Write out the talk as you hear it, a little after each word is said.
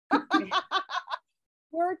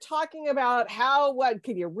we're talking about what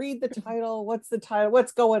can you read the title? What's the title?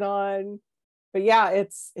 What's going on? But yeah,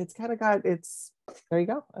 it's kind of got there you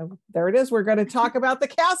go. There it is. We're going to talk about the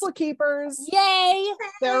Castle Keepers. Yay!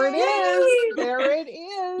 There it is. There it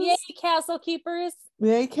is. Yay, Castle Keepers.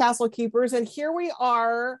 Yay, Castle Keepers. And here we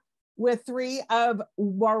are with three of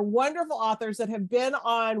our wonderful authors that have been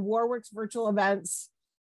on Warwick's virtual events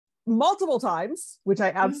multiple times, which I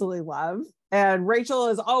absolutely love. And Rachel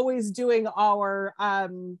is always doing our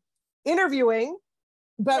interviewing.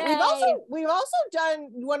 But we've also done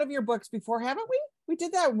one of your books before, haven't we? We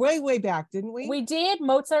did that way back, didn't we? We did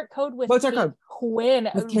Mozart Code with Mozart Kate Code. Quinn.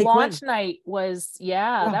 Kate Launch Quinn. night was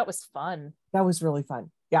that was fun. That was really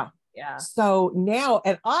fun. Yeah. Yeah. So now,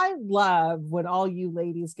 and I love when all you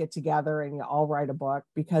ladies get together and you all write a book,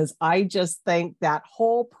 because I just think that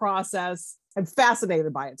whole process, I'm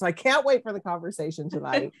fascinated by it. So I can't wait for the conversation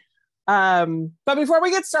tonight. But before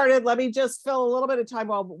we get started, let me just fill a little bit of time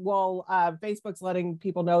while Facebook's letting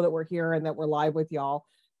people know that we're here and that we're live with y'all.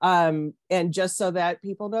 And just so that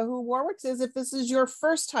people know who Warwick's is, if this is your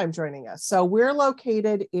first time joining us. So we're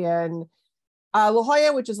located in La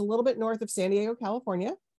Jolla, which is a little bit north of San Diego,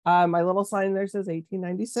 California. My little sign there says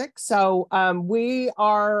 1896. So we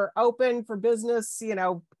are open for business,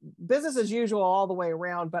 business as usual all the way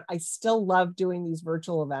around, but I still love doing these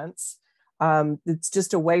virtual events. It's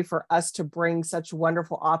just a way for us to bring such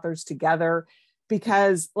wonderful authors together,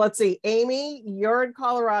 because let's see, Aimie, you're in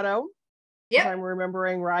Colorado. If I'm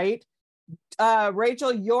remembering right.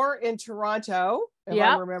 Rachel, you're in Toronto, if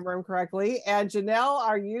I'm remembering correctly. And Janelle,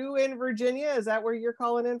 are you in Virginia? Is that where you're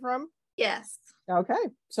calling in from? Yes. Okay.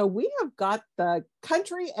 So we have got the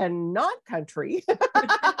country and not country.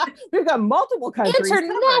 We've got multiple countries.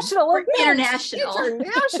 International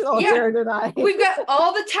here tonight. We've got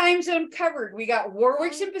all the time zone covered. We got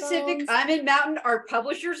Warwick's in Pacific. I'm in Mountain. Our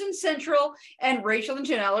publishers in Central, and Rachel and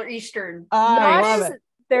Janelle are Eastern. I love it.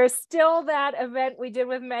 There's still that event we did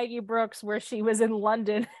with Maggie Brooks where she was in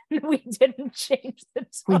London and we didn't change the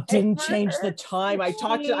time. I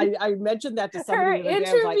mentioned that to somebody. Her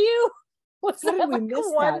interview was at like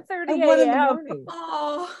 1:30 a.m.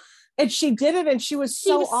 Oh, and she did it, and she was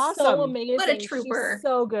so awesome. So amazing. What a trooper. She's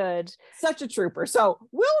so good. Such a trooper. So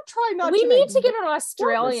we'll try not we to. We need to get an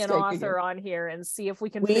Australian author on here and see if we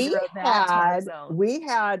can figure out that time zone. We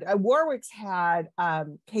had Warwick's had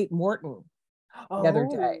Kate Morton the other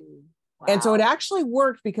day. Wow. And so it actually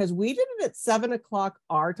worked because we did it at 7:00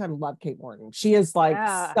 our time. Love Kate Morton. She is like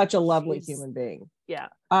such a lovely human being. Yeah.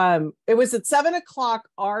 It was at 7:00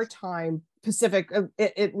 our time Pacific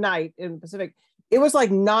at night in Pacific. It was like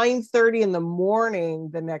 9:30 in the morning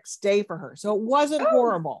the next day for her. So it wasn't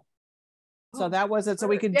horrible. So that was it. So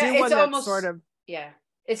we could do one that's sort of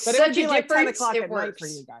It's but such it would be a like 10 difference. o'clock at night for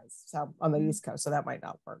you guys. So on the East Coast, so that might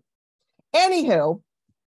not work. Anywho,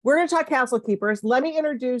 we're going to talk Castle Keepers. Let me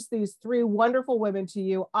introduce these three wonderful women to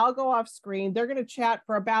you. I'll go off screen. They're going to chat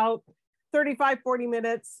for about 35-40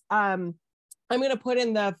 minutes. I'm going to put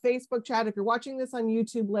in the Facebook chat. If you're watching this on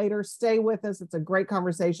YouTube later, stay with us. It's a great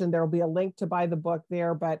conversation. There will be a link to buy the book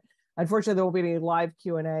there, but unfortunately there won't be any live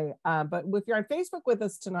Q&A. But if you're on Facebook with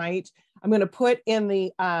us tonight, I'm going to put in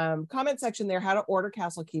the comment section there how to order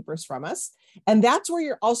Castle Keepers from us. And that's where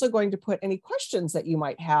you're also going to put any questions that you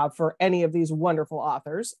might have for any of these wonderful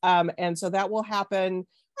authors. And so that will happen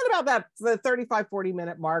at about the 35-40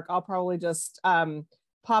 minute mark. I'll probably just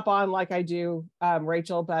pop on like I do,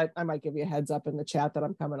 Rachel, but I might give you a heads up in the chat that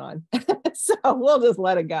I'm coming on. So we'll just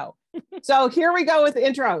let it go. So here we go with the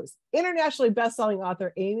intros. Internationally best-selling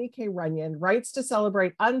author Aimie K. Runyan writes to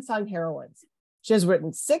celebrate unsung heroines. She has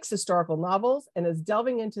written 6 historical novels and is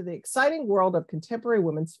delving into the exciting world of contemporary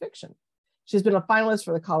women's fiction. She's been a finalist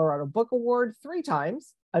for the Colorado Book Award 3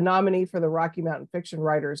 times, a nominee for the Rocky Mountain Fiction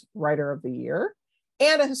Writers Writer of the Year,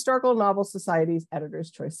 and a Historical Novel Society's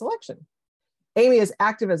Editor's Choice Selection. Aimie is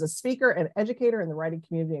active as a speaker and educator in the writing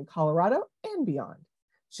community in Colorado and beyond.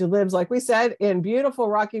 She lives, like we said, in beautiful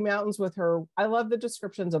Rocky Mountains with her, I love the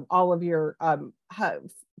descriptions of all of your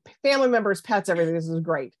family members, pets, everything. This is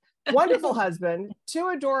great. Wonderful husband, 2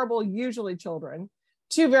 adorable, usually children,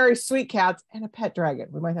 2 very sweet cats, and a pet dragon.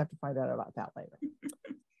 We might have to find out about that later.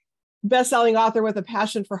 Best-selling author with a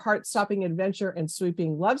passion for heart-stopping adventure and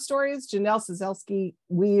sweeping love stories, Ciesielski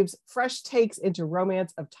weaves fresh takes into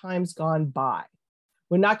romance of times gone by.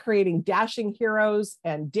 When not creating dashing heroes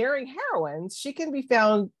and daring heroines, she can be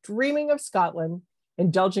found dreaming of Scotland,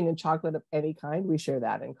 indulging in chocolate of any kind, we share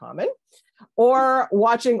that in common, or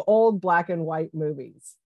watching old black and white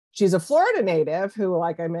movies. She's a Florida native who,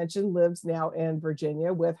 like I mentioned, lives now in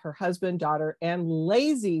Virginia with her husband, daughter, and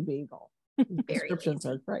lazy beagle. Descriptions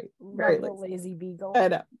are great. Very lazy beagle. I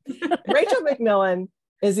know. Rachel McMillan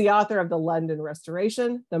is the author of the London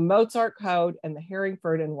Restoration, the Mozart Code, and the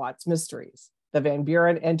Herringford and Watts Mysteries, the Van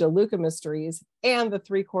Buren and De Luca Mysteries, and the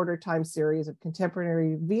 3/4 Time series of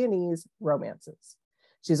contemporary Viennese romances.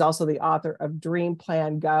 She's also the author of Dream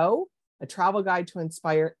Plan Go, a travel guide to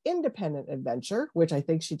inspire independent adventure, which I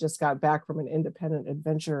think she just got back from an independent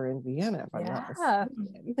adventure in Vienna, if I'm not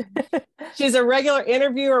mistaken. She's a regular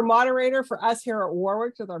interviewer, moderator for us here at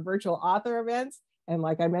Warwick with our virtual author events. And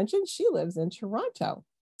like I mentioned, she lives in Toronto.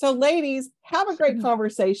 So ladies, have a great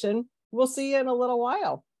conversation. We'll see you in a little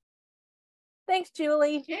while. Thanks,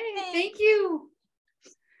 Julie. Yay, thank you.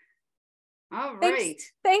 All right.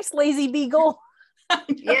 Thanks, Lazy Beagle.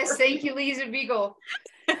 Yes, thank you, Lisa Beagle.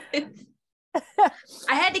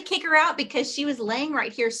 I had to kick her out because she was laying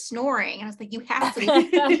right here snoring. I was like, you have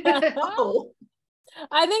to. Oh.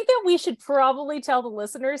 I think that we should probably tell the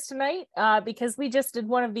listeners tonight, because we just did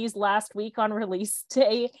one of these last week on release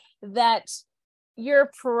day, that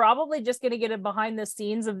you're probably just going to get a behind the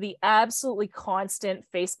scenes of the absolutely constant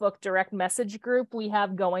Facebook direct message group we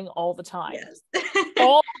have going all the time. Yes.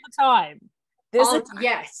 All the time.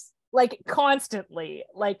 Yes. Like constantly.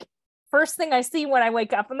 Like first thing I see when I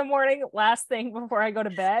wake up in the morning, last thing before I go to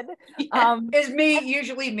bed. Is me,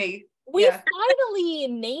 usually me. We finally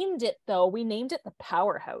named it though. We named it the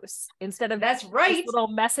Powerhouse instead of that's right. This little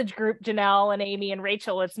message group, Janelle and Aimie and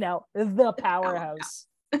Rachel. It's now the Powerhouse.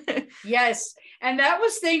 Yes, and that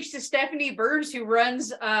was thanks to Stephanie Burns, who runs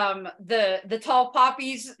the Tall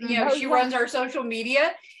Poppies. You know, she runs our social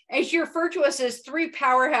media, and she referred to us as 3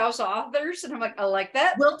 powerhouse authors. And I'm like, I like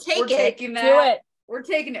that. We'll take We're it. taking that. Do it. We're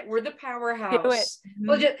taking it. We're the Powerhouse. Do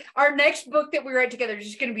it. Well, our next book that we write together is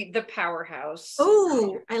just going to be The Powerhouse.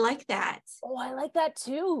 Oh, I like that. Oh, I like that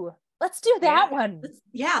too. Let's do that one. Let's do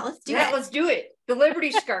Yeah, it. let's do it. The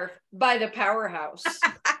Liberty Scarf by The Powerhouse.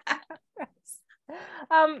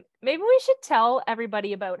 Maybe we should tell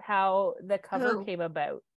everybody about how the cover came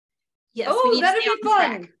about. Yes. Oh, that'd be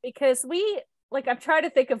fun. Because I'm trying to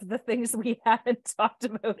think of the things we haven't talked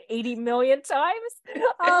about 80 million times.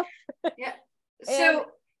 Yeah. So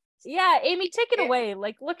yeah, Aimie, take it away.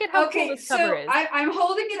 Like, look at how cool this cover is. I'm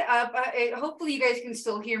holding it up. Hopefully you guys can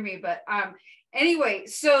still hear me, but anyway,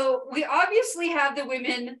 so we obviously have the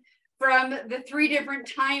women from the 3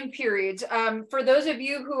 different time periods. For those of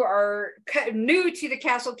you who are new to the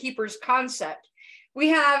Castle Keepers concept, we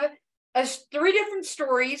have 3 different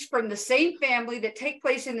stories from the same family that take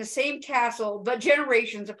place in the same castle, but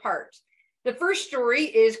generations apart. The first story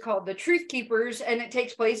is called The Truth Keepers, and it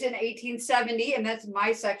takes place in 1870, and that's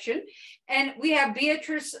my section. And we have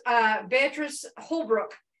Beatrice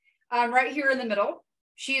Holbrook right here in the middle.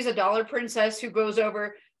 She is a dollar princess who goes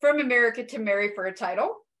over from America to marry for a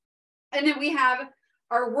title. And then we have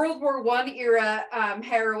our World War I era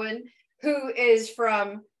heroine, who is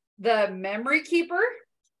from the Memory Keeper.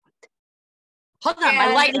 Hold on,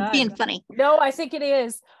 my light is being funny. No, I think it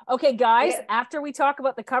is. Okay, guys, after we talk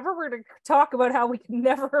about the cover, we're going to talk about how we can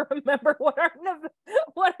never remember what our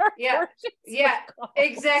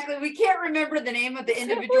exactly. We can't remember the name of the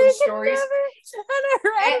individual stories. And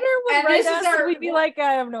our editor would write us and we'd be like,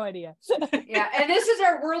 I have no idea. Yeah, and this is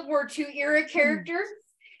our World War II era character.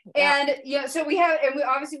 And so we have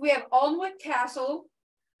Alnwick Castle.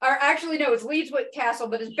 Or actually, no, it's Leedswick Castle,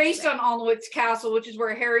 but it's based on Alnwick's Castle, which is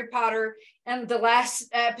where Harry Potter and the last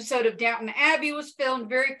episode of Downton Abbey was filmed,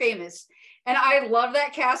 very famous. And I love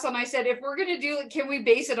that castle. And I said, if we're going to do it, can we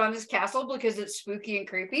base it on this castle? Because it's spooky and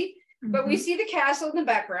creepy. Mm-hmm. But we see the castle in the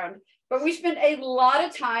background. But we spent a lot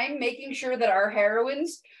of time making sure that our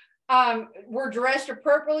heroines were dressed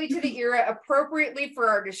appropriately to the era, appropriately for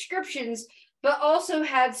our descriptions, but also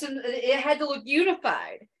it had to look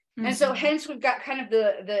unified. Mm-hmm. And so hence we've got kind of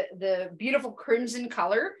the beautiful crimson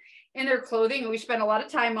color in their clothing. And we spent a lot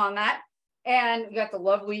of time on that. And we got the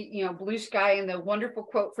lovely, blue sky and the wonderful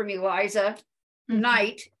quote from Eliza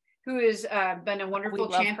Knight, who has been a wonderful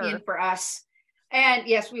champion for us. And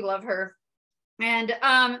yes, we love her. And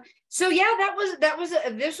so yeah,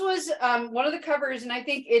 this was one of the covers. And I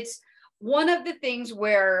think it's one of the things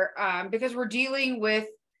where, because we're dealing with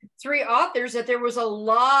 3 authors, that there was a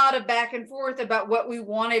lot of back and forth about what we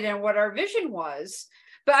wanted and what our vision was.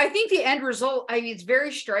 But I think the end result, it's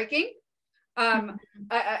very striking. It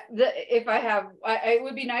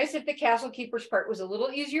would be nice if the Castle Keepers part was a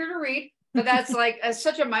little easier to read, but that's like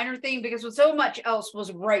such a minor thing because so much else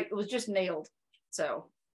was right. It was just nailed. So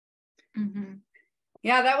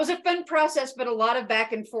yeah, that was a fun process, but a lot of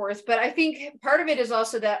back and forth. But I think part of it is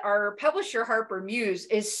also that our publisher, Harper Muse,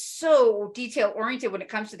 is so detail oriented when it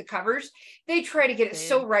comes to the covers. They try to get it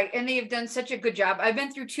so right, and they have done such a good job. I've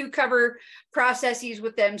been through 2 cover processes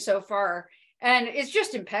with them so far, and it's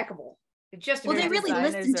just impeccable. It's just Well, they amazing. really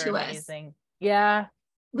listened to us. Amazing. Yeah.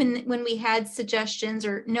 When we had suggestions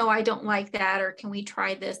or no, I don't like that, or can we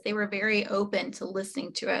try this? They were very open to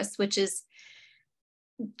listening to us, which is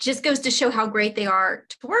just goes to show how great they are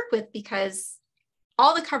to work with, because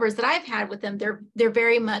all the covers that I've had with them, they're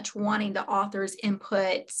very much wanting the author's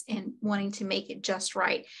input and wanting to make it just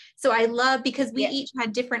right. So I love, because we each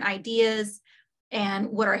had different ideas and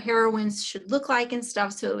what our heroines should look like and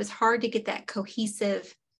stuff. So it was hard to get that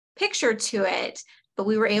cohesive picture to it, but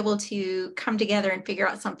we were able to come together and figure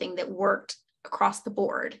out something that worked across the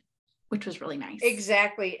board, which was really nice.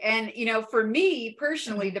 Exactly. And, you know, for me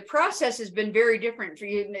personally, the process has been very different. For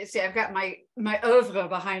you, see, I've got my oeuvre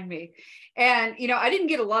behind me. And, you know, I didn't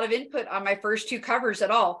get a lot of input on my first 2 covers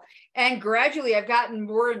at all. And gradually I've gotten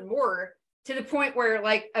more and more, to the point where,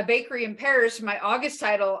 like, A Bakery in Paris, my August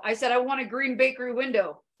title, I said, I want a green bakery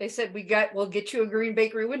window. They said, we'll get you a green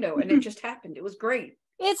bakery window. And it just happened. It was great.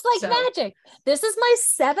 It's like magic. This is my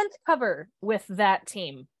 7th cover with that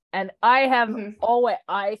team. And I have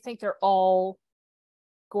I think they're all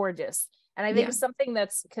gorgeous. And I think something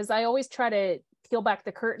that's, because I always try to peel back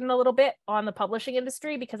the curtain a little bit on the publishing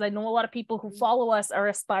industry, because I know a lot of people who follow us are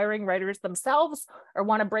aspiring writers themselves or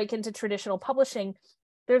want to break into traditional publishing.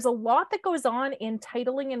 There's a lot that goes on in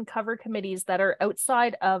titling and cover committees that are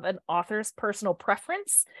outside of an author's personal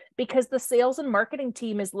preference, because the sales and marketing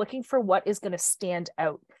team is looking for what is going to stand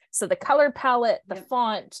out. So the color palette, the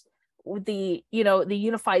font, the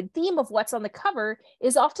unified theme of what's on the cover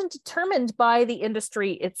is often determined by the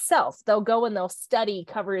industry itself. They'll go and they'll study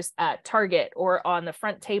covers at Target or on the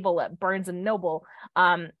front table at Barnes and Noble,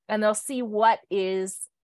 and they'll see what is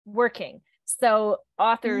working. So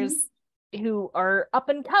authors who are up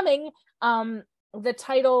and coming, the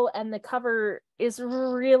title and the cover is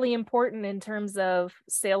really important in terms of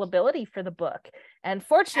saleability for the book. And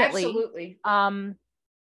fortunately,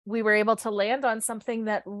 we were able to land on something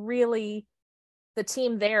that really the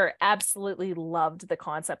team there absolutely loved the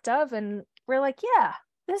concept of. And we're like, yeah,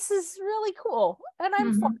 this is really cool. And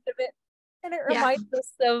I'm fond of it. And it reminds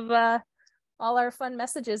us of all our fun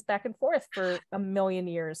messages back and forth for a million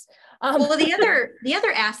years. Well, the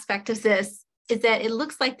other aspect of this is that it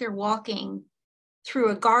looks like they're walking through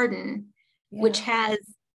a garden, which has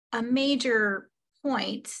a major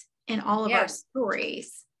point in all of our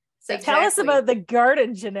stories. So tell us about the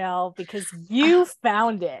garden, Janelle, because you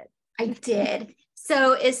found it. I did.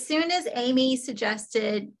 So as soon as Aimie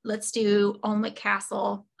suggested, let's do Alnwick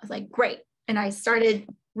Castle, I was like, great. And I started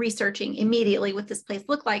researching immediately what this place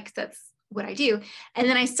looked like, because that's what I do. And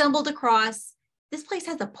then I stumbled across, this place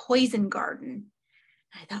has a poison garden.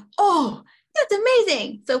 And I thought, oh, that's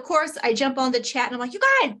amazing. So of course I jump on the chat and I'm like, you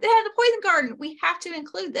guys, they have a poison garden. We have to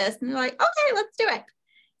include this. And they're like, okay, let's do it.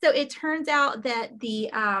 So it turns out that the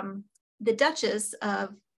Duchess of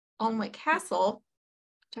Alnwick Castle,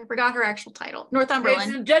 which I forgot her actual title, Northumberland.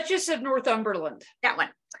 It's the Duchess of Northumberland. That one.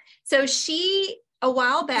 So she, a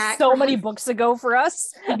while back. So many books ago for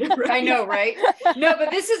us. I know, right? No, but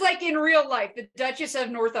this is like in real life, the Duchess of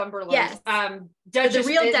Northumberland. Yes. Duchess,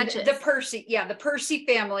 the real Duchess. The Percy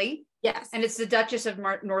family. Yes. And it's the Duchess of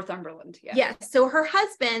Northumberland. Yeah. Yes. So her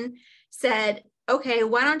husband said, okay,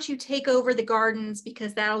 why don't you take over the gardens,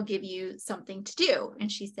 because that'll give you something to do.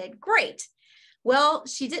 And she said, great. Well,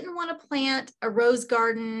 she didn't want to plant a rose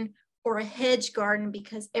garden or a hedge garden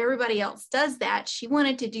because everybody else does that. She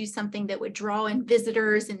wanted to do something that would draw in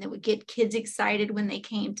visitors and that would get kids excited when they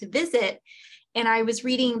came to visit. And I was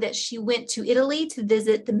reading that she went to Italy to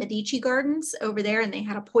visit the Medici gardens over there, and they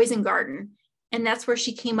had a poison garden. And that's where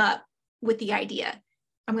she came up with the idea.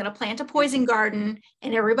 I'm going to plant a poison garden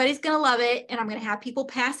and everybody's going to love it. And I'm going to have people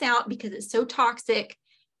pass out because it's so toxic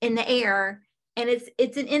in the air. And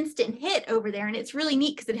it's an instant hit over there. And it's really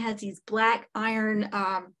neat because it has these black iron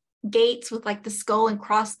gates with like the skull and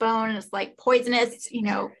crossbone. And it's like poisonous, you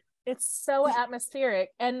know. It's so atmospheric.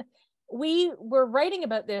 And we were writing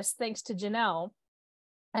about this thanks to Janelle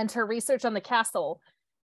and her research on the castle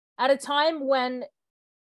at a time when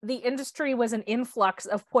the industry was an influx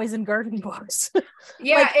of poison garden books.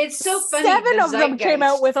 Yeah, like, it's so funny. 7 of them came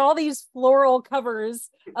out with all these floral covers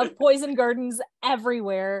of poison gardens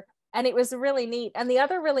everywhere. And it was really neat. And the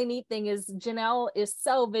other really neat thing is Janelle is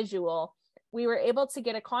so visual. We were able to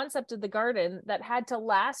get a concept of the garden that had to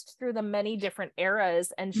last through the many different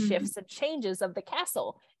eras and shifts and changes of the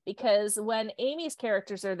castle. Because when Amy's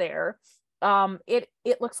characters are there, it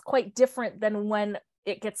looks quite different than when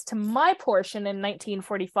it gets to my portion in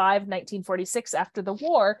 1945, 1946 after the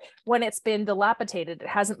war, when it's been dilapidated. It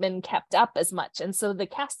hasn't been kept up as much. And so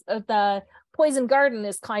the poison garden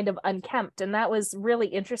is kind of unkempt. And that was really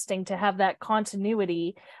interesting to have that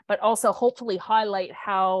continuity, but also hopefully highlight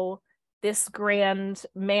how this grand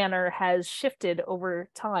manner has shifted over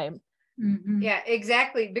time. Mhm. Yeah,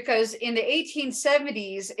 exactly. Because in the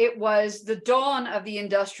 1870s, it was the dawn of the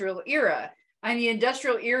industrial era. And the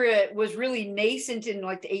industrial era was really nascent in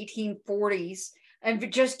like the 1840s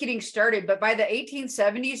and just getting started. But by the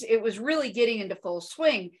 1870s, it was really getting into full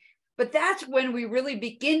swing. But that's when we really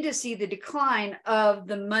begin to see the decline of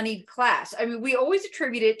the moneyed class. I mean, we always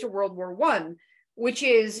attribute it to World War I, which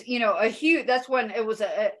is, you know, a huge, that's when it was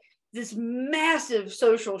this massive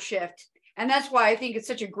social shift. And that's why I think it's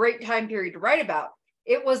such a great time period to write about.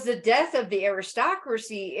 It was the death of the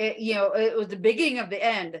aristocracy. It was the beginning of the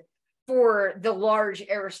end for the large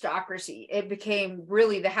aristocracy. It became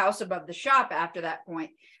really the house above the shop after that point,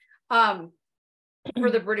 for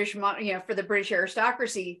the British, for the British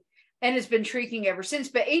aristocracy, and it's been shrieking ever since.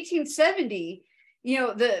 But 1870,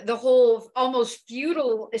 the whole almost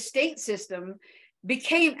feudal estate system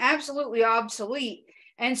became absolutely obsolete,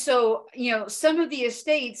 and so some of the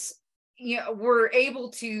estates were able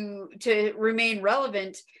to remain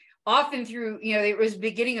relevant, often through, it was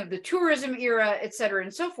beginning of the tourism era, et cetera,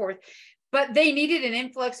 and so forth. But they needed an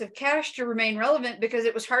influx of cash to remain relevant because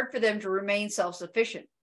it was hard for them to remain self-sufficient.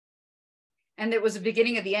 And it was the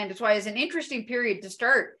beginning of the end. That's why it's an interesting period to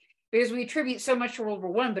start, because we attribute so much to World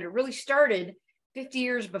War I, but it really started 50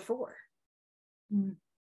 years before. Mm.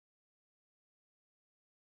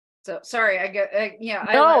 So sorry, I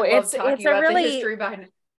love talking about the history behind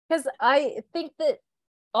it. Because I think that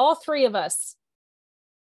all three of us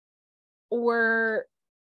were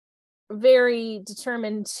very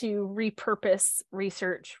determined to repurpose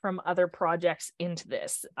research from other projects into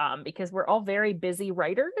this, because we're all very busy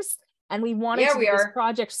writers and we wanted to do this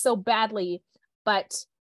project so badly, but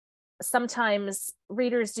sometimes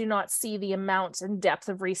readers do not see the amount and depth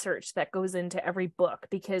of research that goes into every book,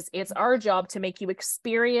 because it's our job to make you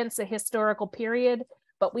experience a historical period,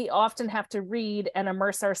 but we often have to read and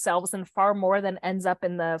immerse ourselves in far more than ends up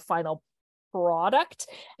in the final product.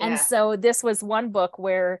 Yeah. And so this was one book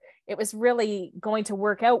where it was really going to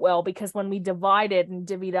work out well, because when we divided and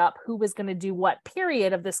divvied up who was going to do what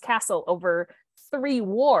period of this castle over 3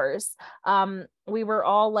 wars, we were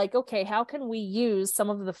all like, okay, how can we use some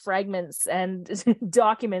of the fragments and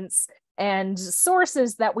documents and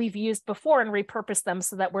sources that we've used before and repurpose them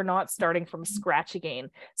so that we're not starting from scratch again.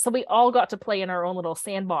 So we all got to play in our own little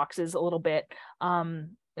sandboxes a little bit. And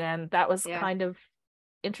that was kind of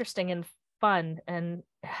interesting and fun. And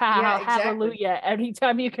hallelujah,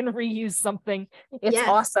 anytime you can reuse something, it's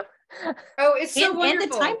awesome. Oh, it's so wonderful.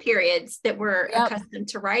 And the time periods that we're accustomed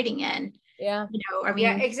to writing in. Yeah.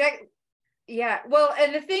 Exactly. Yeah. Well,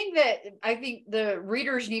 and the thing that I think the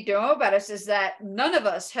readers need to know about us is that none of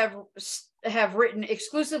us have written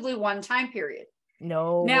exclusively one time period.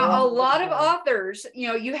 No. Now, a lot of authors,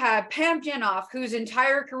 you have Pam Jenoff, whose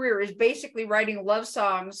entire career is basically writing love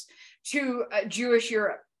songs to Jewish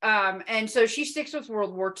Europe. And so she sticks with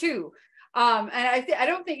World War II. And I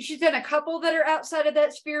don't think she's done a couple that are outside of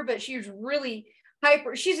that sphere, but she's really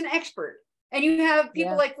she's an expert. And you have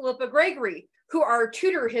people like Philippa Gregory, who are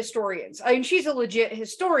Tudor historians. I mean, she's a legit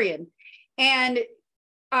historian. And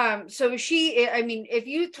so if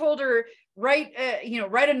you told her, write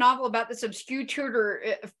a novel about this obscure Tudor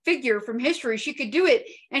figure from history, she could do it.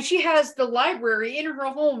 And she has the library in her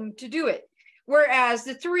home to do it. Whereas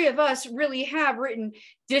the three of us really have written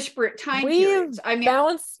disparate time periods.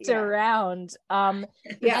 Bounced around.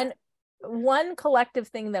 And one collective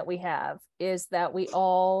thing that we have is that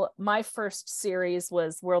my first series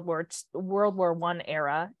was World War I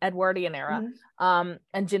era, Edwardian era. Mm-hmm.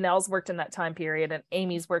 And Janelle's worked in that time period and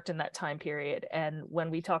Amy's worked in that time period. And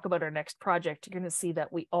when we talk about our next project, you're going to see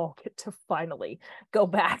that we all get to finally go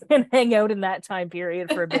back and hang out in that time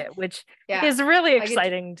period for a bit, which is really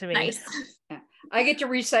exciting to me. Nice. Yeah. I get to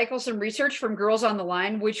recycle some research from Girls on the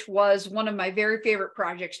Line, which was one of my very favorite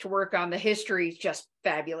projects to work on. The history is just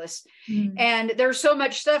fabulous. Mm. And there's so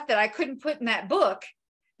much stuff that I couldn't put in that book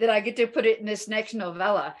that I get to put it in this next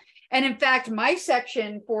novella. And in fact, my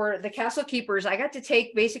section for the Castle Keepers, I got to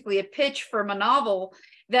take basically a pitch from a novel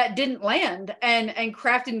that didn't land and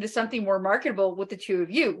craft into something more marketable with the two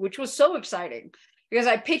of you, which was so exciting. Because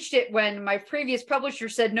I pitched it when my previous publisher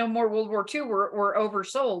said no more World War II were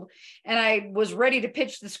oversold. And I was ready to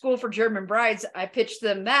pitch the School for German Brides. I pitched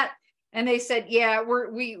them that, and they said, yeah,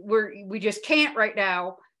 we just can't right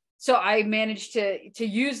now. So I managed to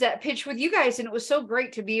use that pitch with you guys. And it was so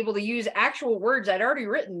great to be able to use actual words I'd already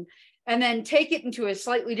written and then take it into a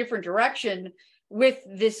slightly different direction with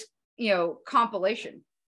this, compilation.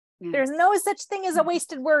 Yeah. There's no such thing as a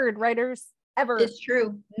wasted word, writers. Ever. It's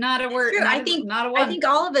true. Not a word. I think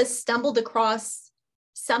all of us stumbled across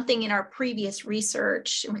something in our previous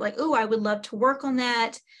research and we're like, oh, I would love to work on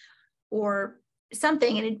that or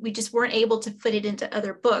something. And we just weren't able to fit it into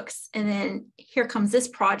other books. And then here comes this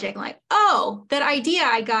project, like, oh, that idea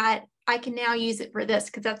I got, I can now use it for this.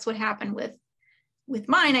 Cause that's what happened with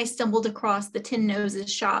mine. I stumbled across the Tin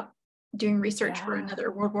Noses shop doing research for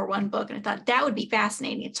another World War I book. And I thought that would be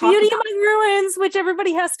fascinating to talk Beauty about. Among Ruins, which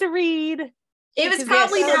everybody has to read. It was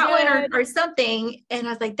probably that one or something. And I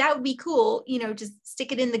was like, that would be cool. You know, just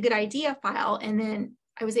stick it in the good idea file. And then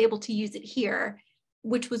I was able to use it here,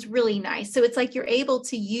 which was really nice. So it's like you're able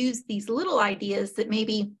to use these little ideas that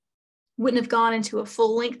maybe wouldn't have gone into a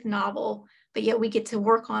full length novel, but yet we get to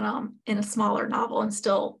work on them in a smaller novel and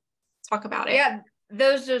still talk about it. Yeah.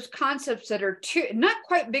 Those concepts that are not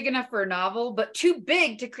quite big enough for a novel, but too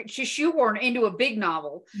big to shoehorn into a big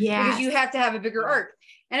novel. Yeah. Because you have to have a bigger arc.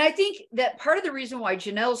 And I think that part of the reason why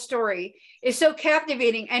Janelle's story is so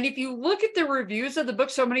captivating, and if you look at the reviews of the book,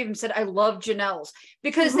 so many of them said, I love Janelle's,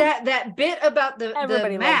 because that bit about the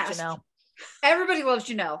mask. Everybody loves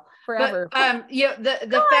Janelle. Forever. But,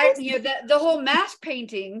 the fact, the whole mask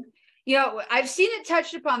painting, I've seen it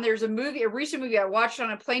touched upon. There's a recent movie I watched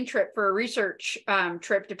on a plane trip for a research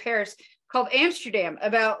trip to Paris called Amsterdam,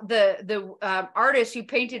 about the artist who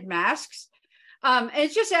painted masks. And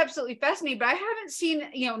it's just absolutely fascinating, but I haven't seen,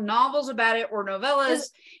 novels about it or novellas. Is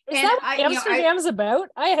that what Amsterdam's about?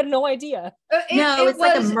 I had no idea. It's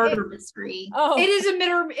like a murder mystery. Oh,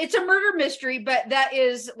 it's a murder mystery, but that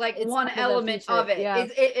is like one element of it. Yeah.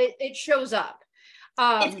 It shows up.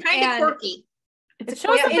 It's kind of quirky. It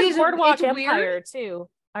shows up in Boardwalk Empire too.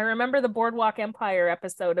 I remember the Boardwalk Empire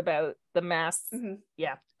episode about the masks. Mm-hmm.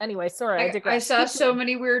 Yeah. Anyway, sorry. I saw so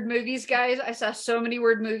many weird movies, guys. I saw so many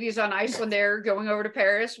weird movies on Icelandair going over to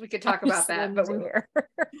Paris. We could talk about that, but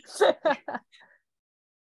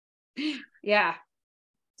yeah.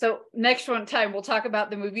 So next time we'll talk about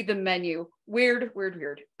the movie The Menu. Weird.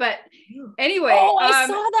 But anyway. Oh, I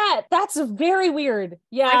saw that. That's very weird.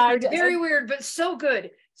 Yeah. Very weird, but so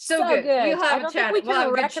good. So good. We'll have a chat. We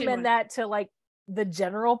can recommend that to like the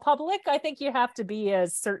general public. I think you have to be a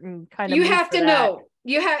certain kind of you have to know.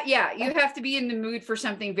 You have to be in the mood for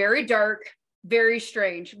something very dark, very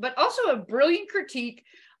strange, but also a brilliant critique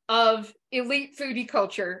of elite foodie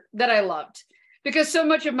culture that I loved, because so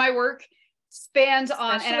much of my work spans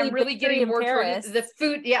on, and I'm really getting more towards the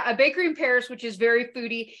food. Yeah, A Bakery in Paris, which is very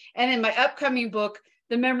foodie, and in my upcoming book,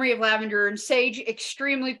 The Memory of Lavender and Sage,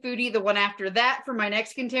 extremely foodie. The one after that for my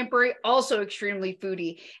next contemporary, also extremely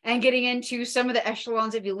foodie, and getting into some of the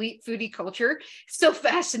echelons of elite foodie culture. So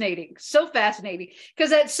fascinating, because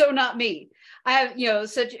that's so not me. I have,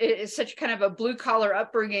 such kind of a blue collar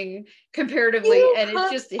upbringing comparatively, and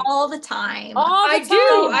it's just all the time. I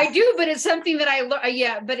do, but it's something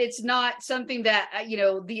that but it's not something that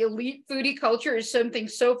the elite foodie culture is something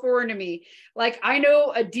so foreign to me. Like, I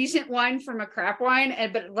know a decent wine from a crap wine,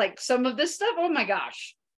 but like some of this stuff, oh my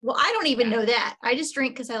gosh. Well, I don't even know that. I just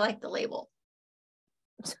drink because I like the label.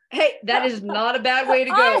 Hey, that is not a bad way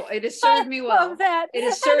to go. It has served me well. Love that. It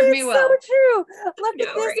has served me well. So true. Look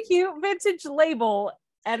at this cute vintage label,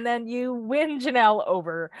 and then you win Janelle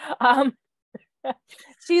over.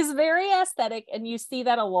 She's very aesthetic, and you see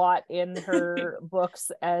that a lot in her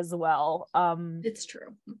books as well. It's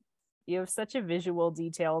true. You have such a visual,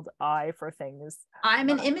 detailed eye for things. I'm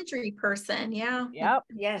an imagery person. Yeah. Yep.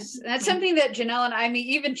 Yes. That's something that Janelle and I,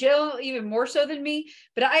 even Jill, even more so than me,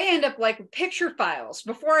 but I end up like picture files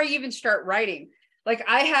before I even start writing. Like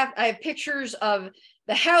I have pictures of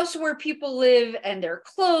the house where people live and their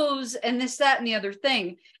clothes and this, that, and the other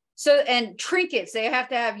thing. So, and trinkets, they have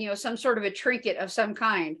to have, some sort of a trinket of some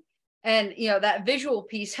kind. And, that visual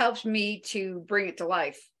piece helps me to bring it to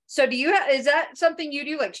life. So is that something you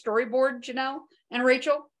do, like storyboard, Janelle and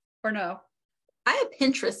Rachel, or no? I have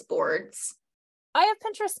Pinterest boards. I have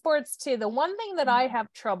Pinterest boards too. The one thing that I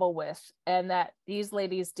have trouble with, and that these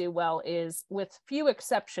ladies do well, is, with few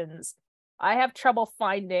exceptions, I have trouble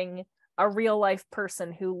finding a real life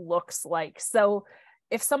person who looks like. So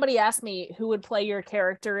if somebody asked me who would play your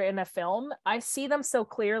character in a film, I see them so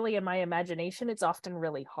clearly in my imagination, it's often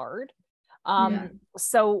really hard.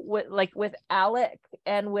 So with Alec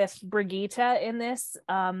and with Brigitte in this,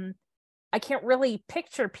 I can't really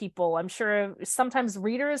picture people. I'm sure sometimes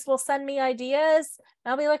readers will send me ideas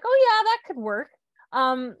and I'll be like, oh yeah, that could work.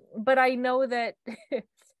 But I know that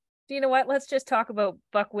you know what, let's just talk about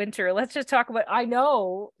Buck Winter. Let's just talk about, I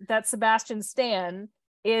know that Sebastian Stan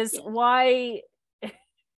is why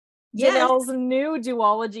Janelle's new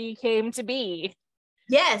duology came to be.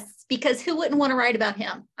 Yes, because who wouldn't want to write about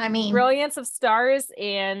him? I mean, Brilliance of Stars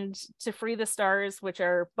and To Free the Stars, which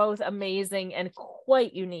are both amazing and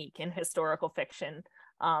quite unique in historical fiction.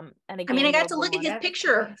 And again, I mean, I got to look at his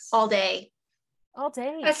picture all day. All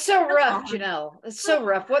day. That's so rough, Janelle. It's so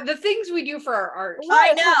rough. What the things we do for our art.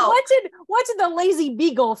 I know. What did the lazy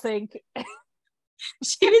beagle think?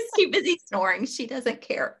 She was too busy snoring. She doesn't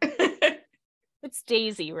care. It's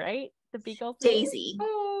Daisy, right? The beagle. Daisy.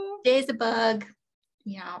 Oh, Daisy's a bug.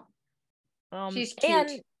 Yeah. she's cute.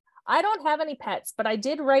 And I don't have any pets, but I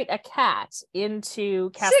did write a cat into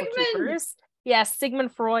Castle Sigmund! Keepers. Yes,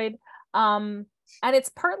 Sigmund Freud. And it's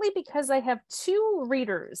partly because I have two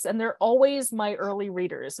readers, and they're always my early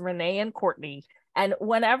readers, Renee and Courtney. And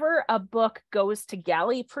whenever a book goes to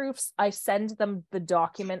galley proofs, I send them the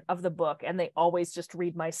document of the book, and they always just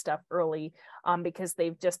read my stuff early, because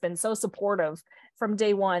they've just been so supportive from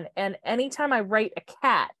day one. And anytime I write a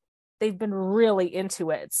cat, they've been really into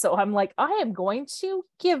it. So I'm like, I am going to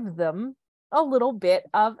give them a little bit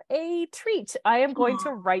of a treat. I am going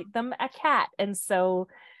to write them a cat. And so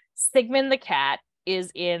Sigmund the cat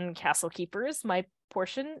is in Castle Keepers, my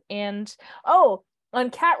portion. And on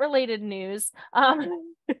cat related news,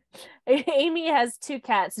 Aimie has two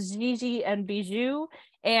cats, Gigi and Bijou,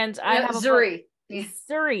 and I have Zuri.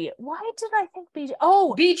 Zuri. Why did I think Bijou?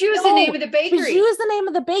 Oh, Bijou is the name of the bakery. Bijou is the name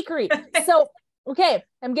of the bakery. So okay,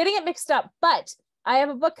 I'm getting it mixed up, but I have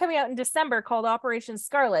a book coming out in December called Operation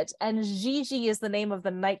Scarlet, and Gigi is the name of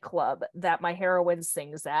the nightclub that my heroine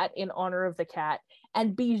sings at in honor of the cat.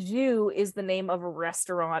 And Bijou is the name of a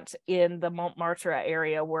restaurant in the Montmartre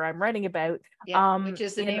area where I'm writing about. Which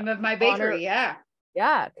is the name of my bakery.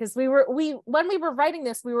 Yeah, because when we were writing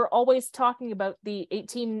this, we were always talking about the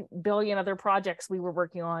 18 billion other projects we were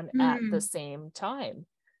working on at the same time.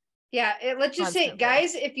 Yeah, let's just say,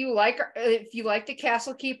 guys, if you like the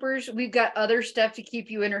Castle Keepers, we've got other stuff to keep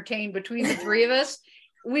you entertained between the three of us.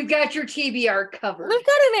 We've got your TBR covered. We've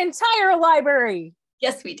got an entire library.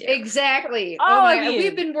 Yes, we do. Exactly.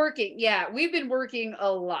 We've been working. Yeah, we've been working a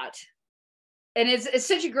lot. And it's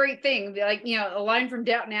such a great thing. Like, a line from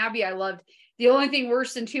Downton Abbey I loved. The only thing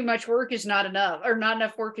worse than too much work is not enough, or not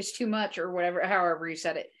enough work is too much, or whatever, however you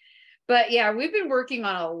said it. But yeah, we've been working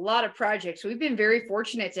on a lot of projects. We've been very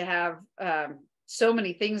fortunate to have so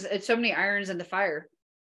many things, so many irons in the fire.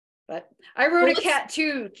 But I wrote a cat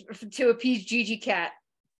too, to appease Gigi Cat,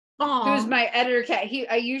 who's my editor cat.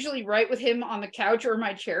 I usually write with him on the couch or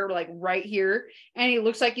my chair, like right here, and he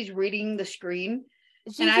looks like he's reading the screen.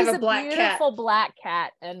 Gigi's and I have a black beautiful black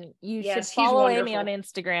cat, and you should follow Aimie on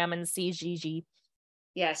Instagram and see Gigi.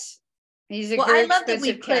 Yes, he's a very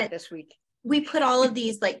expensive cat this week. We put all of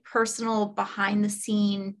these like personal behind the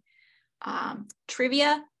scene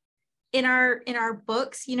trivia in our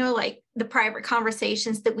books, like the private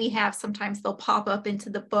conversations that we have. Sometimes they'll pop up into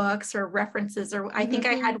the books or references, or I think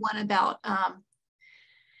I had one about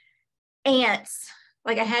ants.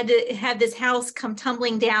 Like I had to have this house come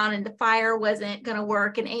tumbling down and the fire wasn't going to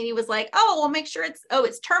work. And Aimie was like, oh, we'll make sure it's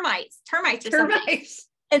termites or something.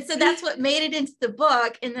 And so that's what made it into the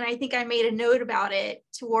book. And then I think I made a note about it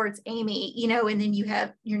towards Aimie, and then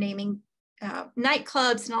you're naming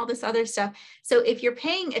nightclubs and all this other stuff. So if you're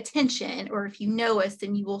paying attention, or if you know us,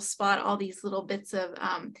 then you will spot all these little bits of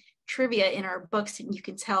trivia in our books, and you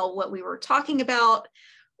can tell what we were talking about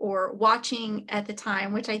or watching at the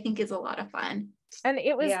time, which I think is a lot of fun. And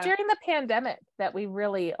it was during the pandemic that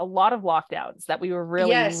a lot of lockdowns that we were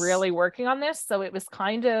really working on this. So it was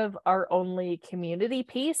kind of our only community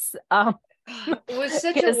piece. It was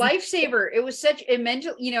such a lifesaver. It was such a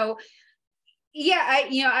mental, I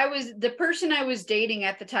was the person I was dating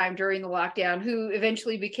at the time during the lockdown, who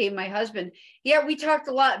eventually became my husband. Yeah, we talked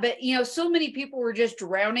a lot, but so many people were just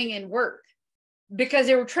drowning in work because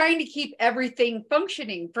they were trying to keep everything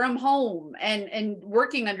functioning from home and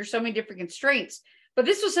working under so many different constraints. But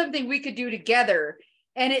this was something we could do together.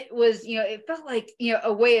 And it was, it felt like,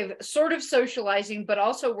 a way of sort of socializing, but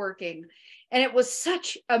also working. And it was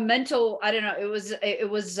such a mental, I don't know, it was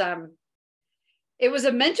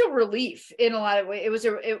a mental relief in a lot of ways.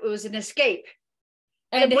 It was an escape.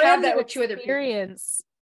 And to have that with two other people.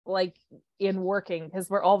 Like in working, because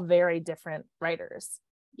we're all very different writers.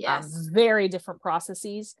 Yes. Very different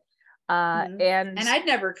processes. And I'd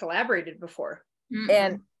never collaborated before.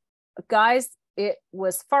 And guys, it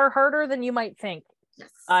was far harder than you might think. Yes.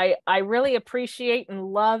 I really appreciate and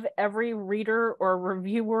love every reader or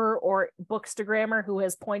reviewer or bookstagrammer who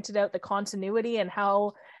has pointed out the continuity and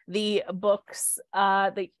how the books,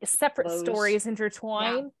 the separate stories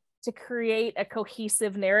intertwine to create a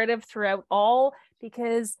cohesive narrative throughout all,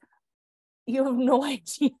 because you have no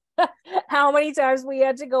idea how many times we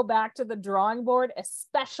had to go back to the drawing board,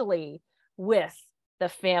 especially with the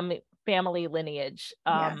family lineage.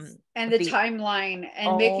 Yes. And the timeline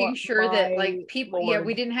and making sure that like people,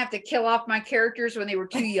 we didn't have to kill off my characters when they were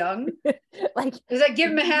too young. Like, because I give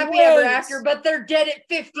them a happy ever after, but they're dead at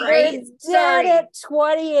 50. Right? Dead at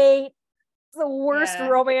 28. The worst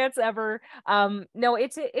romance ever. No,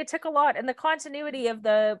 it took a lot, and the continuity of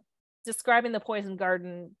the describing the poison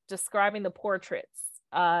garden, describing the portraits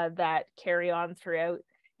that carry on throughout.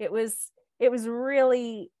 It was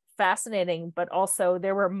really fascinating, but also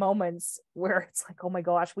there were moments where it's like, oh my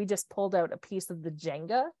gosh, we just pulled out a piece of the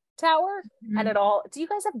Jenga tower, and it all. Do you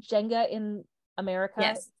guys have Jenga in America?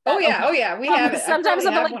 Yes. Oh yeah, we have it. Sometimes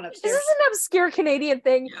I'm like, this is an obscure Canadian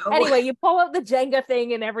thing. No. Anyway, you pull out the Jenga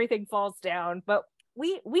thing and everything falls down. But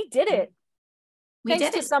we did it.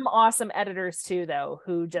 Thanks to some awesome editors too, though,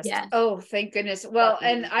 who just oh, thank goodness. Well,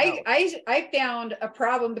 and I found a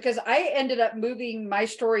problem because I ended up moving my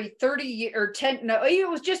story 30 or 10. No, it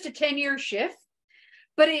was just a 10-year shift,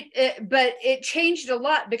 but it changed a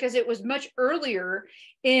lot because it was much earlier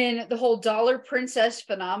in the whole dollar princess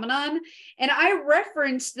phenomenon. And I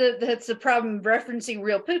referenced that's the problem referencing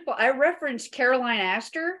real people. I referenced Caroline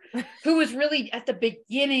Astor, who was really at the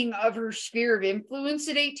beginning of her sphere of influence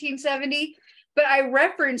in 1870. But I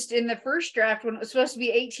referenced in the first draft, when it was supposed to be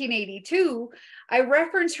 1882, I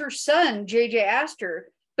referenced her son, J.J. Astor.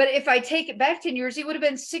 But if I take it back 10 years, he would have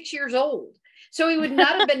been 6 years old. So he would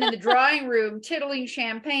not have been in the drawing room tiddling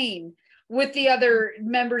champagne with the other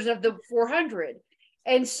members of the 400.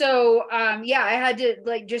 And so, I had to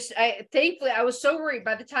thankfully, I was so worried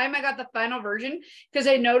by the time I got the final version, because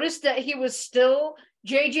I noticed that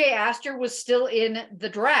J.J. Astor was still in the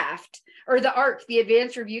draft, or the ARC, the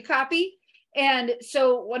advanced review copy. And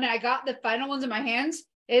so when I got the final ones in my hands,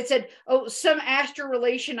 it said, oh, some Astor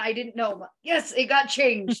relation I didn't know. Yes, it got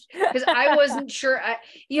changed because I wasn't sure.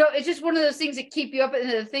 It's just one of those things that keep you up, and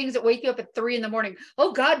the things that wake you up at 3 a.m.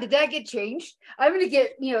 Oh God, did that get changed? I'm going to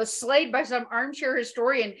get, slayed by some armchair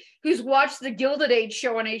historian who's watched the Gilded Age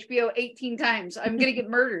show on HBO 18 times. I'm going to get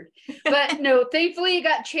murdered. But no, thankfully it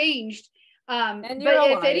got changed. But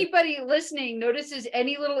if anybody listening notices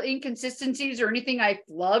any little inconsistencies or anything I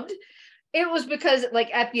flubbed, it was because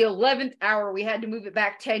at the 11th hour, we had to move it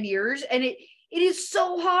back 10 years. And it is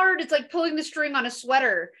so hard. It's like pulling the string on a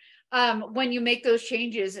sweater when you make those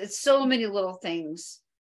changes. It's so many little things.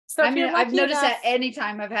 So I've noticed that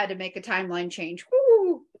anytime I've had to make a timeline change.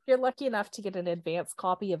 Woo! If you're lucky enough to get an advanced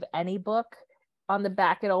copy of any book, on the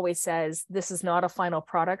back, it always says, this is not a final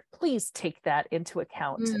product. Please take that into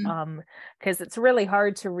account. Because it's really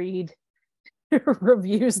hard to read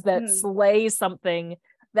reviews that slay something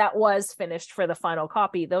that was finished for the final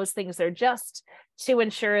copy. Those things are just to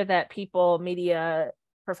ensure that people, media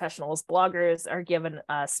professionals, bloggers, are given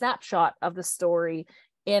a snapshot of the story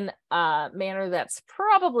in a manner that's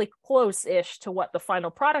probably close-ish to what the final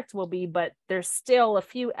product will be, but there's still a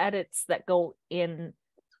few edits that go in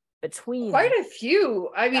between. Quite a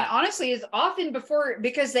few. I mean, honestly, it's often before,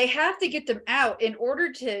 because they have to get them out in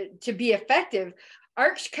order to be effective.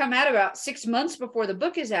 ARCs come out about 6 months before the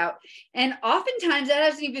book is out. And oftentimes that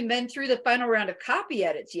hasn't even been through the final round of copy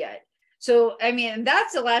edits yet. So, I mean,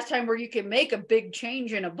 that's the last time where you can make a big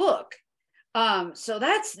change in a book. So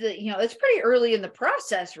that's it's pretty early in the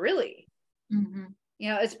process, really. Mm-hmm.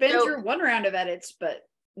 It's been through one round of edits, but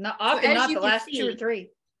not the last 2 or 3.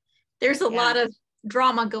 There's a lot of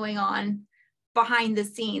drama going on behind the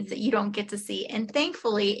scenes that you don't get to see. And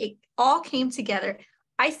thankfully, it all came together.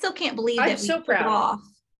 I still can't believe that we pulled it off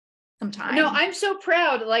sometime. No, I'm so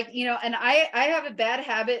proud. And I have a bad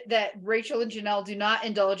habit that Rachel and Janelle do not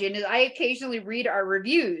indulge in, is I occasionally read our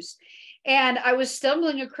reviews. And I was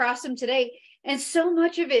stumbling across them today. And so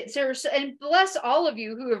much of it, and bless all of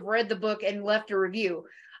you who have read the book and left a review.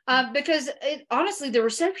 Because honestly, the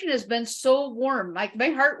reception has been so warm. My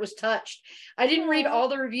heart was touched. I didn't read all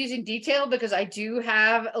the reviews in detail because I do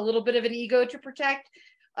have a little bit of an ego to protect.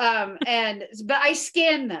 But I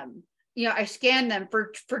scan them, I scan them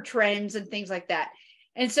for trends and things like that.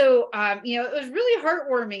 And so, it was really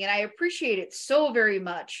heartwarming, and I appreciate it so very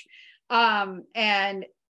much. And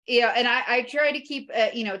I try to keep,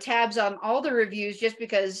 tabs on all the reviews, just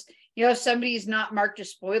because, if somebody's not marked a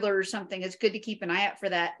spoiler or something, it's good to keep an eye out for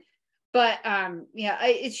that. But,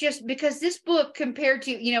 it's just because this book, compared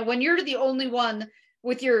to, when you're the only one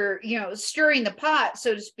with your, stirring the pot,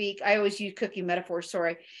 so to speak. I always use cookie metaphors,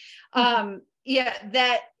 sorry.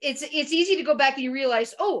 That it's easy to go back and you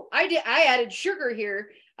realize, oh, I added sugar here.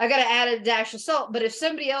 I got to add a dash of salt. But if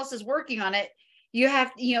somebody else is working on it, you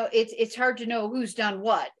have, it's hard to know who's done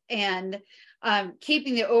what. And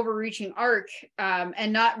keeping the overreaching arc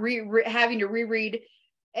and not having to reread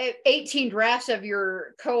 18 drafts of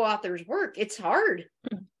your co-author's work, it's hard.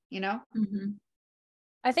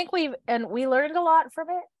 I think we learned a lot from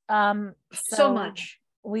it. So much.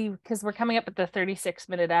 Because we're coming up at the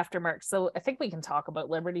 36-minute aftermark, so I think we can talk about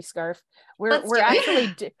Liberty Scarf. We're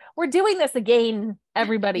doing this again,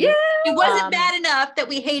 everybody. Yeah. It wasn't bad enough that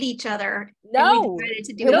we hate each other. No, and we decided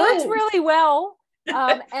to do it it. works really well.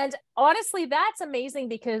 And honestly, that's amazing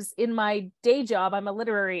because in my day job, I'm a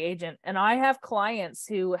literary agent, and I have clients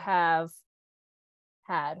who have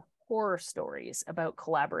had horror stories about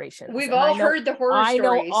collaborations. We've all heard the horror stories. I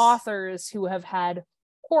know authors who have had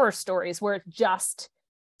horror stories where it just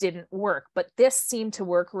didn't work, but this seemed to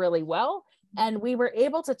work really well. And we were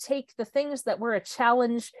able to take the things that were a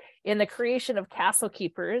challenge in the creation of Castle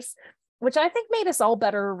Keepers, which I think made us all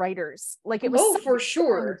better writers. Like, it was for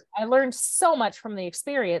sure. I learned so much from the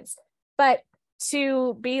experience, but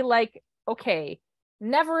to be like, okay,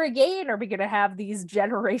 never again are we going to have these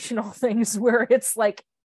generational things where it's like,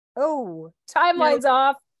 oh, timeline's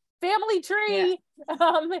off, family tree.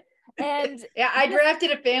 And I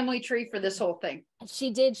drafted a family tree for this whole thing.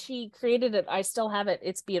 She created it. I still have it.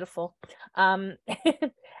 It's beautiful. And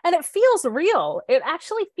it feels real. It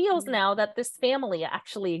actually feels now that this family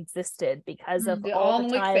actually existed because of all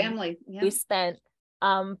the time family we spent.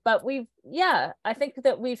 But I think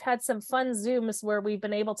that we've had some fun Zooms where we've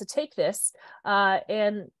been able to take this.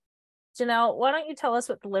 And Janelle, why don't you tell us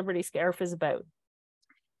what the Liberty Scarf is about?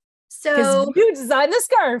 So you designed the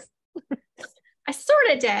scarf. I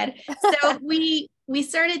sort of did. So we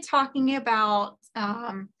started talking about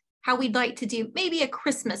how we'd like to do maybe a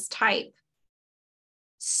Christmas type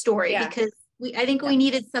story because I think we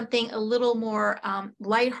needed something a little more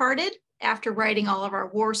lighthearted after writing all of our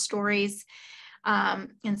war stories.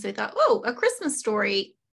 And so we thought, a Christmas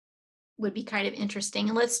story would be kind of interesting.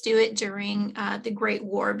 And let's do it during the Great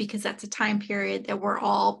War because that's a time period that we're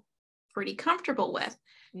all pretty comfortable with.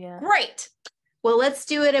 Yeah. Great. Well, let's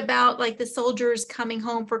do it about like the soldiers coming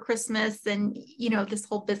home for Christmas and, this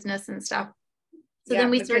whole business and stuff. So then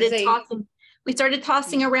we started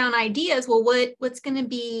tossing around ideas. Well, what's going to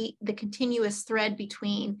be the continuous thread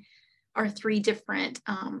between our three different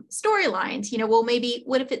storylines? Well, maybe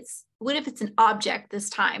what if it's an object this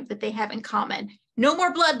time that they have in common? No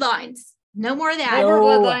more bloodlines. No more of that. No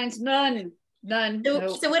more bloodlines. None.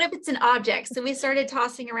 So what if it's an object? So we started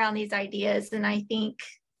tossing around these ideas, and I think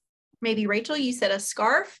maybe Rachel, you said a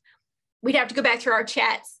scarf. We'd have to go back through our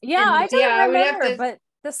chats. Yeah, I don't remember, but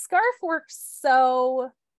the scarf works so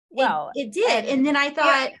well. It did. And then I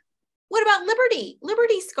thought, what about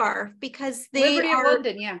Liberty scarf? Because Liberty of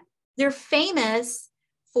London, they're famous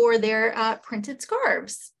for their printed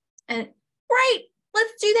scarves. And right,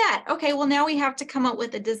 let's do that. Okay, well, now we have to come up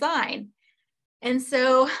with a design. And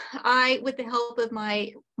so I, with the help of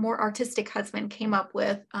my more artistic husband, came up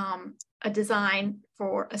with a design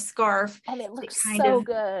for a scarf. And it looks so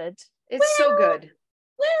good. It's so good.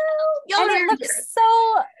 Well,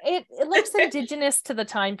 it looks indigenous to the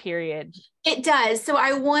time period. It does. So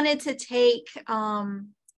I wanted to take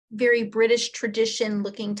very British tradition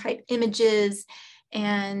looking type images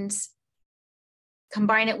and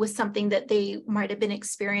combine it with something that they might have been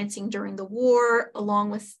experiencing during the war,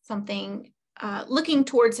 along with something looking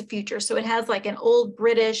towards the future. So it has like an old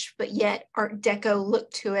British, but yet Art Deco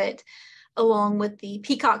look to it, along with the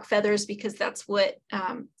peacock feathers, because that's what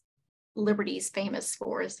Liberty's famous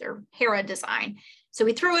for, is their Hera design. So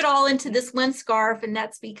we threw it all into this one scarf, and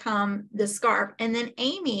that's become the scarf. And then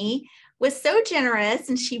Aimie was so generous,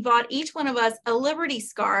 and she bought each one of us a Liberty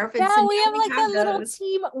scarf. And so we have like a little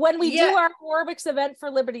team. When we do our Warwick's event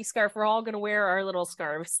for Liberty Scarf, we're all going to wear our little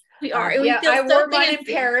scarves. We are. I wore mine in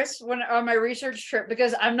Paris on my research trip,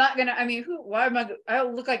 because I'm not going to, I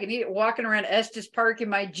look like an idiot walking around Estes Park in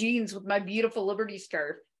my jeans with my beautiful Liberty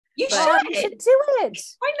scarf. You should do it.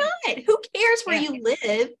 Why not? Who cares where you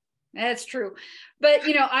live? That's true. But,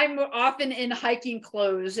 I'm often in hiking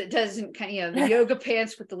clothes. It doesn't the yoga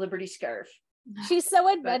pants with the Liberty scarf. She's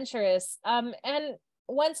so adventurous. And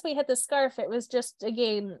once we hit the scarf, it was just,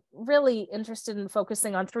 again, really interested in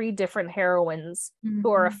focusing on three different heroines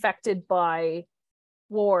who are affected by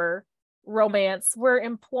war, romance. We're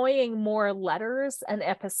employing more letters and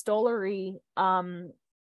epistolary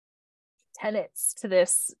tenets to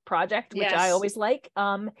this project, which I always like.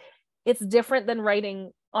 It's different than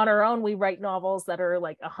writing on our own. We write novels that are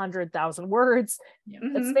like 100,000 words.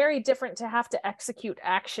 It's very different to have to execute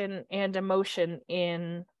action and emotion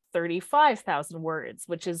in 35,000 words,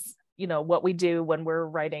 which is, what we do when we're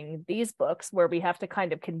writing these books, where we have to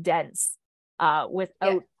kind of condense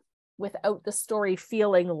without the story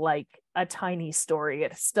feeling like a tiny story.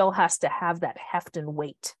 It still has to have that heft and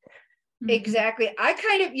weight. Exactly. I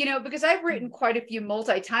kind of, because I've written quite a few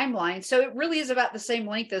multi-timelines, so it really is about the same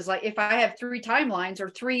length as like if I have 3 timelines or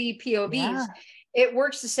 3 POVs, it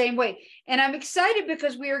works the same way. And I'm excited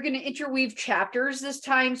because we are going to interweave chapters this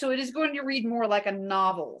time, so it is going to read more like a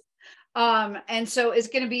novel. And so it's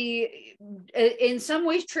going to be in some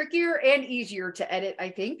ways trickier and easier to edit, I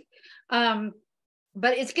think.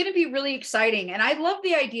 But it's going to be really exciting. And I love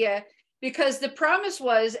the idea because the promise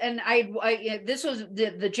was, and this was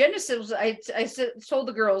the genesis. I told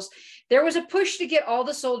the girls there was a push to get all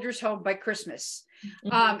the soldiers home by Christmas,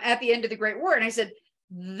 at the end of the Great War. And I said,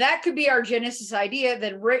 that could be our genesis idea.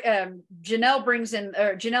 Then Janelle brings in,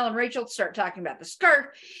 Janelle and Rachel start talking about the scarf.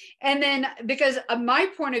 And then because my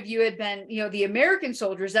point of view had been, the American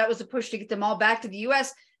soldiers, that was the push to get them all back to the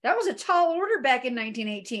US. That was a tall order back in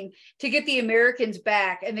 1918 to get the Americans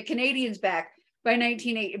back and the Canadians back by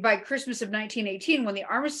Christmas of 1918, when the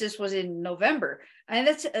armistice was in November. And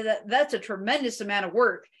that's a tremendous amount of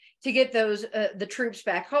work to get those the troops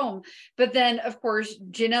back home. But then, of course,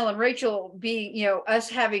 Janelle and Rachel being, us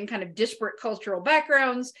having kind of disparate cultural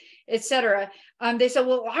backgrounds, etc. They said,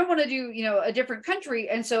 well, I want to do, a different country.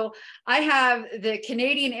 And so I have the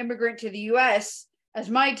Canadian immigrant to the US as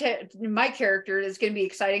my character is going to be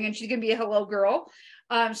exciting. And she's going to be a hello girl.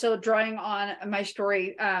 So drawing on my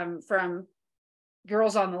story from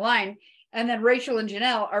Girls on the Line. And then Rachel and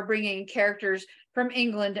Janelle are bringing characters from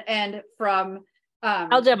England and from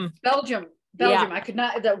Belgium. Yeah. I could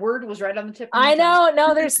not, that word was right on the tip of I my tongue. know.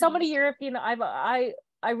 No, there's so many European. I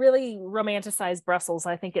really romanticize Brussels.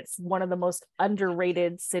 I think it's one of the most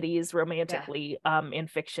underrated cities romantically in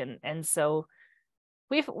fiction. And so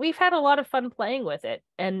we've had a lot of fun playing with it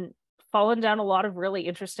and fallen down a lot of really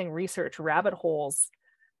interesting research rabbit holes.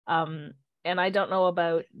 And I don't know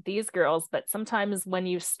about these girls, but sometimes when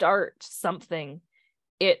you start something,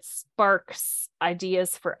 it sparks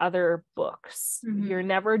ideas for other books. You're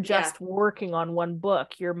never just working on one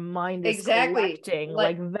book. Your mind is collecting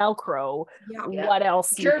like Velcro. What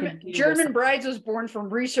else? German Brides was born from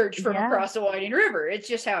research from across the Winding River. It's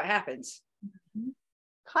just how it happens.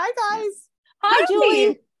 Hi, guys. Hi,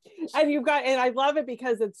 Julie. And I love it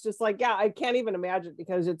because it's just like, I can't even imagine,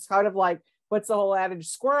 because it's kind of like, what's the whole adage?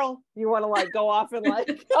 Squirrel. You want to like go off and like,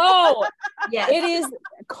 it is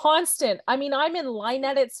constant. I mean, I'm in line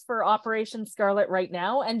edits for Operation Scarlet right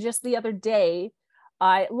now. And just the other day,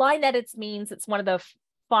 line edits means it's one of the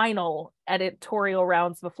final editorial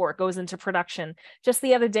rounds before it goes into production. Just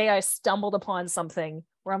the other day, I stumbled upon something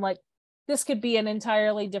where I'm like, this could be an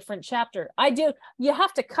entirely different chapter. You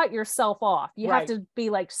have to cut yourself off. You have to be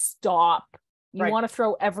like, stop. You want to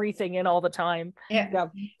throw everything in all the time. Yeah.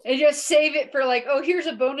 And just save it for like, oh, here's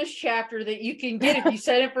a bonus chapter that you can get if you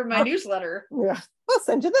sign up for my newsletter. Yeah, I'll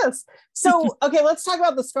send you this. So, okay, let's talk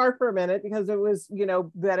about the scarf for a minute, because it was,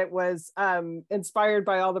 that it was inspired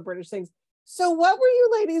by all the British things. So what were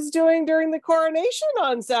you ladies doing during the coronation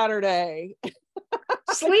on Saturday?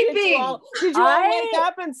 Sleeping. Did you all wake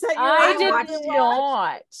up and set your I did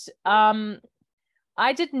not.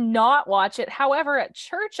 I did not watch it. However, at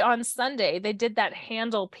church on Sunday, they did that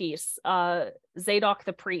Handel piece, Zadok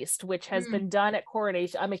the Priest, which has been done at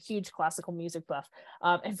coronation. I'm a huge classical music buff,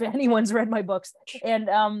 if anyone's read my books. And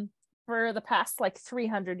for the past like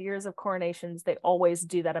 300 years of coronations, they always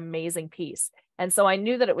do that amazing piece. And so I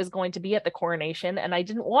knew that it was going to be at the coronation, and I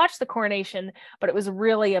didn't watch the coronation, but it was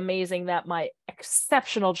really amazing that my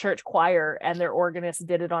exceptional church choir and their organist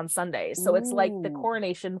did it on Sunday. So it's like the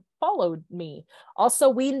coronation followed me. Also,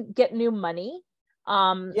 we get new money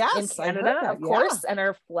in Canada, of course, and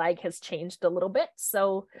our flag has changed a little bit.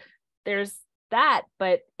 So there's that,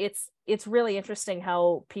 but it's really interesting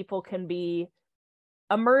how people can be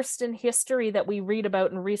immersed in history that we read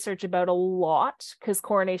about and research about a lot, because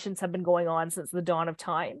coronations have been going on since the dawn of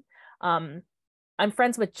time. I'm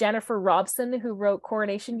friends with Jennifer Robson, who wrote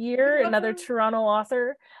Coronation Year, another Toronto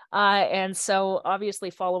author. And so obviously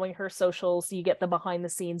following her socials, you get the behind the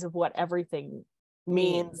scenes of what everything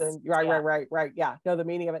means. And right. Yeah. Know the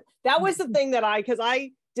meaning of it. That was the thing that because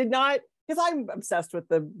I'm obsessed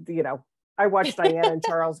with I watched Diana and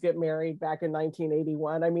Charles get married back in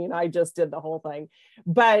 1981. I mean, I just did the whole thing.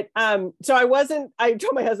 But so I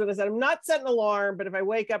told my husband, I said, I'm not setting an alarm, but if I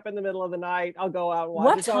wake up in the middle of the night, I'll go out and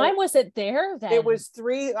watch it. What time was it there then? It was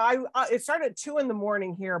 3. It started at 2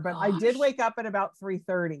 a.m. here, but I did wake up at about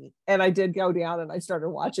 3:30, and I did go down and I started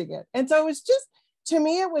watching it. And so it was just, to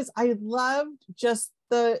me, I loved just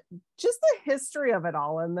the history of it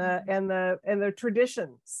all and the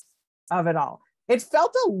traditions of it all. It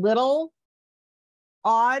felt a little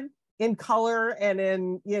odd in color and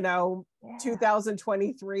in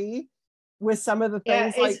 2023 with some of the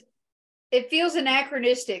things it feels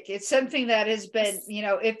anachronistic. It's something that has been,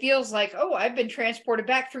 it feels like, oh, I've been transported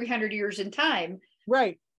back 300 years in time.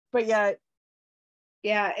 Right. But yet.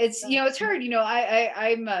 Yeah, it's, it's hard.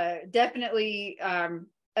 I'm definitely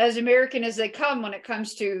as American as they come when it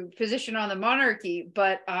comes to position on the monarchy.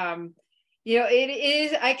 But, it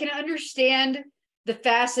is, I can understand the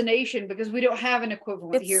fascination because we don't have an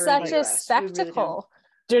equivalent here. It's such a spectacle.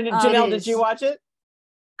 Janelle, did you watch it?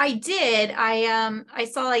 I did. I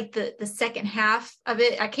saw like the second half of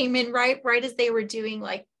it. I came in right as they were doing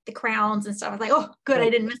like the crowns and stuff. I was like, oh, good, I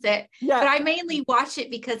didn't miss it. Yeah. But I mainly watched it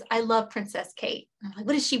because I love Princess Kate. I'm like,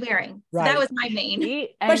 what is she wearing? So that was my main.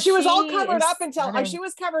 But she was all covered up until she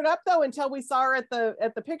was covered up though until we saw her at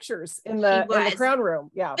the pictures in the crown room.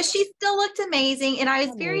 Yeah. But she still looked amazing, and I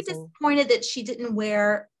was very disappointed that she didn't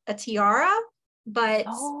wear a tiara. But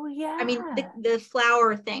I mean, the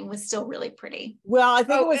flower thing was still really pretty. Well, I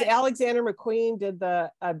think it was Alexander McQueen did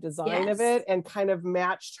the design of it and kind of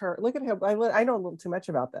matched her. Look at him. I know a little too much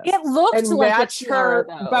about this. It looked like matched her,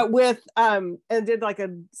 but with and did like a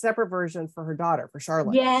separate version for her daughter, for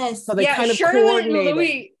Charlotte. Yes. So they kind of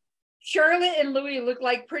coordinated. Charlotte and Louis look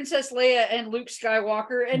like Princess Leia and Luke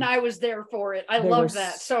Skywalker, and I was there for it. I loved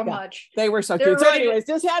that so much. They were so cute. So anyways,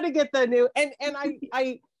 just had to get the new and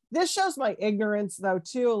I this shows my ignorance though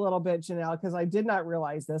too a little bit, Janelle, because I did not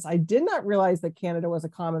realize this. I did not realize that Canada was a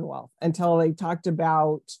Commonwealth until they talked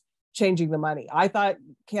about changing the money. I thought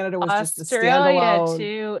Canada was just a standalone.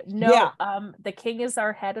 Too. No, the king is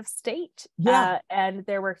our head of state. Yeah. And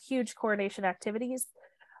there were huge coronation activities.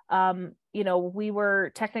 We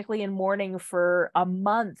were technically in mourning for a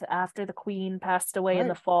month after the Queen passed away in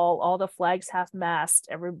the fall. All the flags half-mast.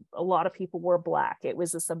 A lot of people wore black. It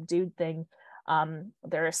was a subdued thing.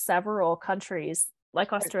 There are several countries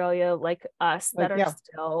like Australia, like us, that are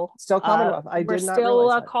still Commonwealth. I did not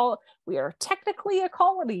realize that. We are technically a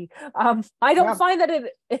colony. I don't find that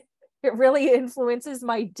it really influences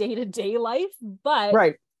my day-to-day life, but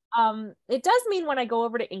it does mean when I go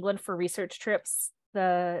over to England for research trips,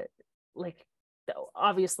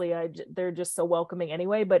 obviously they're just so welcoming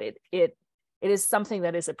anyway, but it is something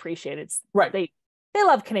that is appreciated. They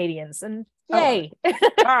love Canadians, and yay. All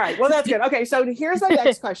right. Well, that's good. Okay. So here's my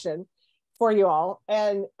next question for you all.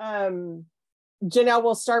 And Janelle,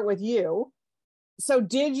 we'll start with you. So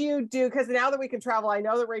did you do, because now that we can travel, I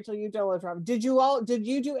know that Rachel, you don't want to travel. Did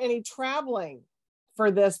you do any traveling for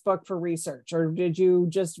this book for research, or did you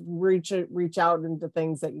just reach out into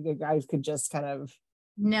things that you guys could just kind of?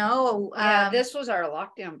 No. This was our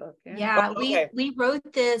lockdown book. Yeah. We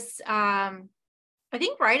wrote this, I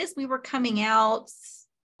think right as we were coming out,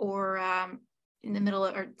 or in the middle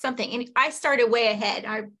of, or something. And I started way ahead.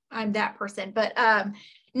 I'm that person, but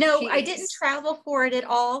no, I didn't travel for it at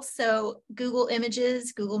all. So Google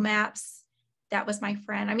Images, Google Maps, that was my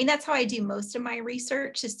friend. I mean, that's how I do most of my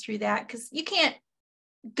research, is through that, because you can't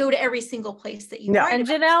go to every single place that you And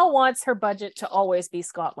Janelle wants her budget to always be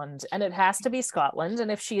Scotland, and it has to be Scotland,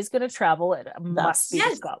 and if she's going to travel, it must be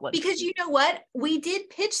Scotland. Because you know what, we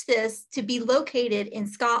did pitch this to be located in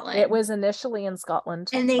Scotland. It was initially in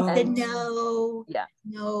Scotland, and they said no,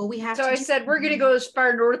 we have so I said we're going to go as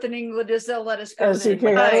far north in England as they'll let us go.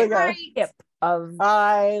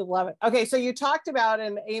 I love it. Okay, so you talked about,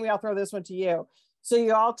 and Aimie, I'll throw this one to you. So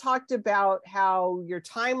you all talked about how your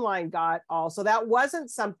timeline got all, so that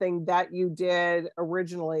wasn't something that you did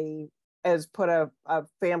originally, as put a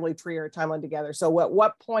family tree or a timeline together. So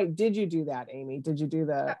what point did you do that, Aimie? Did you do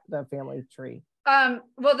the family tree?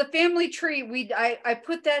 Well, the family tree, I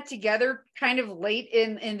put that together kind of late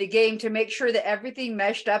in the game to make sure that everything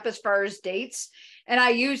meshed up as far as dates. And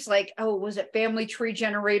I used was it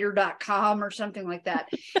familytreegenerator.com or something like that.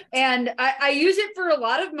 And I use it for a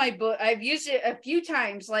lot of my book. I've used it a few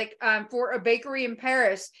times, for a bakery in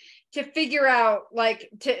Paris, to figure out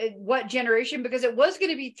what generation, because it was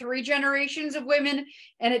going to be 3 generations of women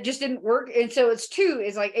and it just didn't work. And so it's 2,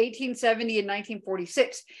 is 1870 and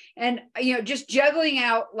 1946. And, just juggling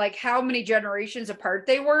out how many generations apart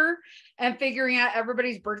they were and figuring out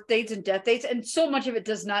everybody's birth dates and death dates. And so much of it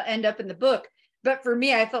does not end up in the book. But for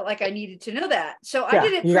me, I felt like I needed to know that. So I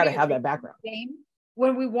did it. You got to have that background.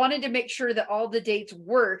 When we wanted to make sure that all the dates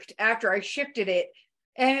worked after I shifted it.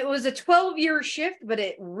 And it was a 12-year shift, but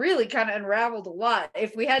it really kind of unraveled a lot.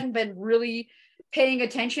 If we hadn't been really paying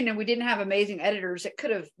attention and we didn't have amazing editors, it could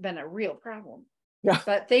have been a real problem. Yeah.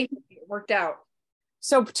 But thankfully it worked out.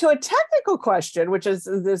 So to a technical question, which is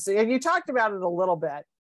this, and you talked about it a little bit,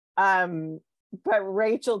 but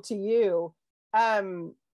Rachel, to you,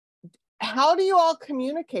 how do you all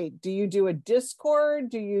communicate? Do you do a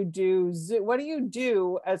Discord? Do you do Zoom? What do you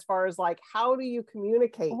do as far as like, how do you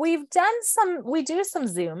communicate? We do some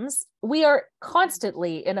Zooms. We are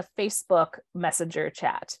constantly in a Facebook Messenger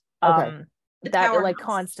chat. Okay. That like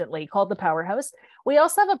constantly called the Powerhouse. We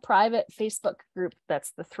also have a private Facebook group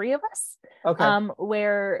that's the three of us. Okay.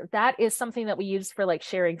 Where that is something that we use for like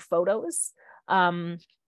sharing photos.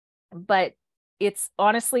 But it's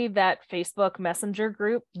honestly that Facebook Messenger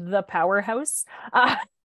group, the Powerhouse,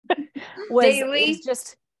 is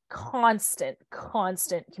just constant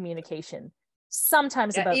communication.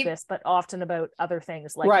 Sometimes about this, but often about other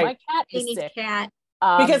things. Like my cat is sick.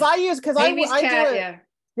 Because I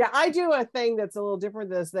do a thing that's a little different.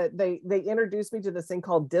 That they introduced me to this thing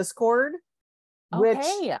called Discord. Which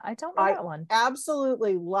I don't know that one.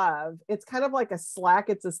 Absolutely love. It's kind of like a Slack.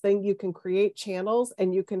 It's this thing you can create channels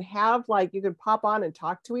and you can have like, you can pop on and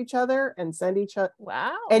talk to each other and send each other.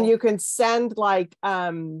 Wow. And you can send like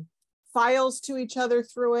files to each other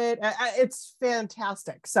through it. It's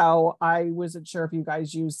fantastic. So I wasn't sure if you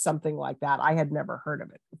guys use something like that. I had never heard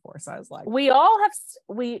of it before. So I was like,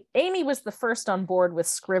 Aimie was the first on board with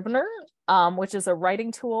Scrivener, which is a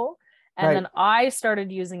writing tool. And then I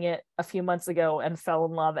started using it a few months ago and fell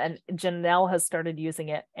in love. And Janelle has started using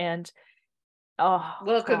it. And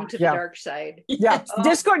welcome to the dark side. Yeah.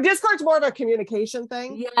 Discord's more of a communication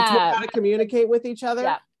thing. Yeah. It's more how to communicate with each other.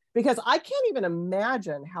 Yeah. Because I can't even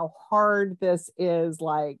imagine how hard this is,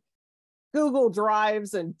 like Google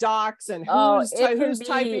Drives and Docs and who's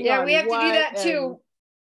typing. Yeah, on we have to do that too.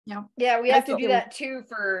 Yeah, we have to do that too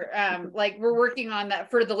for like we're working on that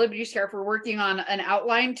for the Liberty Scarf. We're working on an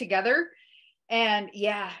outline together, and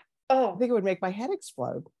I think it would make my head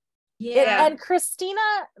explode. And Christina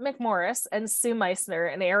McMorris and Sue Meissner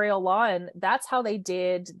and Ariel Lawin, that's how they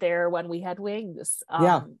did their When We Had Wings.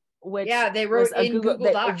 Which they wrote in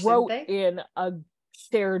Google Docs. In a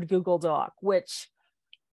shared Google Doc, which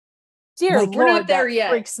dear Lord, we're not there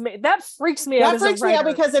yet. That freaks me out. That freaks me out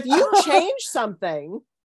because if you change something.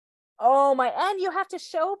 And you have to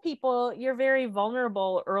show people your very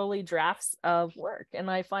vulnerable early drafts of work. And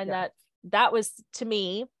I find that was, to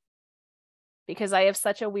me, because I have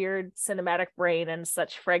such a weird cinematic brain and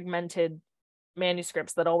such fragmented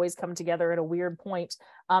manuscripts that always come together at a weird point.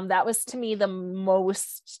 That was, to me, the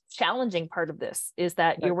most challenging part of this, is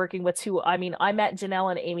that you're working with two. I mean, I met Janelle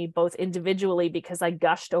and Aimie both individually because I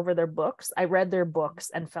gushed over their books. I read their books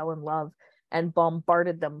and fell in love and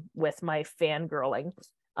bombarded them with my fangirling.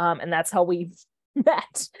 And that's how we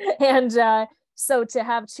met. And so to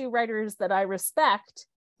have two writers that I respect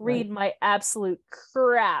read my absolute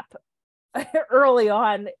crap early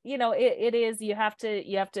on, it is, you have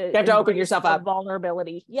to open yourself up.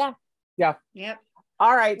 Vulnerability. Yeah. Yep.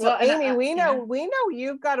 All right. So Aimie, we know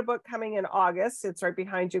you've got a book coming in August. It's right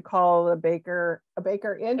behind you, called A Baker in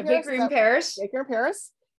Paris. Baker in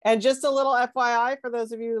Paris. And just a little FYI for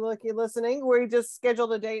those of you listening, we just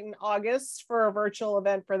scheduled a date in August for a virtual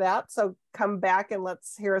event for that. So come back and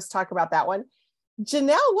let's hear us talk about that one. Janelle,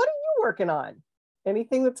 what are you working on?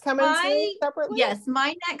 Anything that's coming separately? Yes,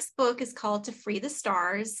 my next book is called To Free the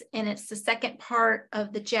Stars, and it's the second part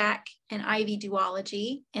of the Jack and Ivy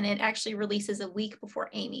duology, and it actually releases a week before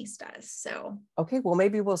Aimie's does. So okay, well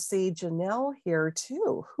maybe we'll see Janelle here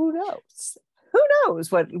too. Who knows? Who knows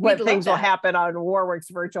what things will happen on Warwick's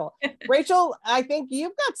Virtual. Rachel, I think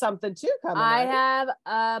you've got something too coming. I have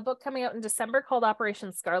a book coming out in December called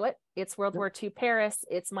Operation Scarlet. It's World War II Paris.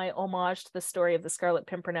 It's my homage to the story of the Scarlet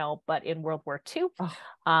Pimpernel, but in World War II.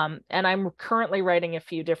 And I'm currently writing a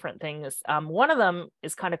few different things. One of them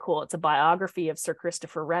is kind of cool. It's a biography of Sir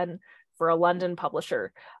Christopher Wren for a London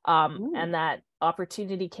publisher. And that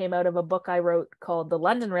opportunity came out of a book I wrote called The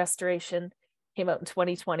London Restoration. Came out in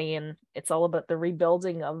 2020, and it's all about the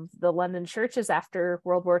rebuilding of the London churches after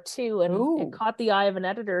World War II. And it caught the eye of an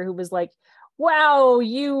editor who was like, wow,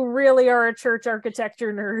 you really are a church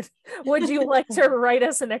architecture nerd. Would you like to write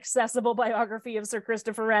us an accessible biography of Sir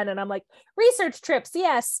Christopher Wren? And I'm like, research trips,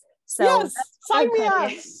 yes. So yes, sign me up.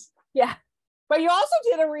 Yeah. But you also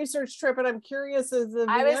did a research trip, and I'm curious, is that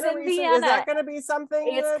going to be something?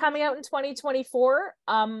 It's coming out in 2024,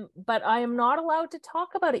 but I am not allowed to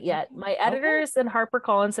talk about it yet. My editors and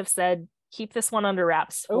HarperCollins have said, keep this one under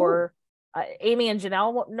wraps for Aimie and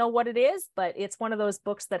Janelle won't know what it is, but it's one of those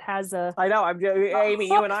books that has I know, Aimie,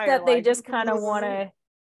 you and I that they just kind of want to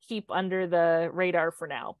keep under the radar for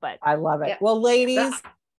now. But I love it. Yeah. Well, ladies,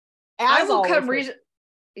 I will come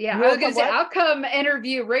I'll come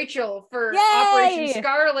interview Rachel for Operation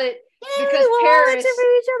Scarlet because Paris.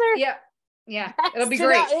 We'll each other. Yeah, Yeah, it'll be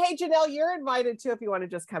Janelle, great. hey, Janelle, you're invited too if you want to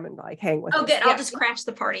just come and like hang with Oh, us. good. I'll Yeah. just crash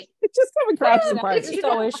the party. Just come and crash the Janelle, party. just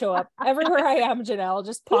always show up everywhere I am, Janelle.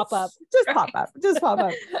 Just pop up. Just pop up. Just pop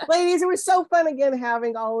up. Ladies, it was so fun again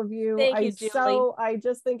having all of you. Thank you, Julie. I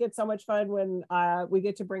just think it's so much fun when we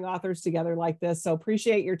get to bring authors together like this. So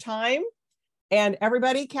appreciate your time. And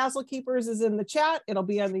everybody, Castle Keepers is in the chat. It'll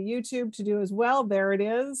be on the YouTube to do as well. There it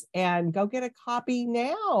is. And go get a copy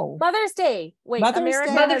now. Mother's Day. Wait, Mother's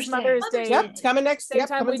America Day. has Mother's Day. Yep, it's coming next. Same Yep,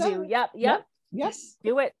 time coming we do. soon. Yep. Yes.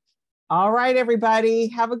 Do it. All right, everybody.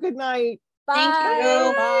 Have a good night. Bye. Thank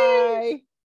you. Bye.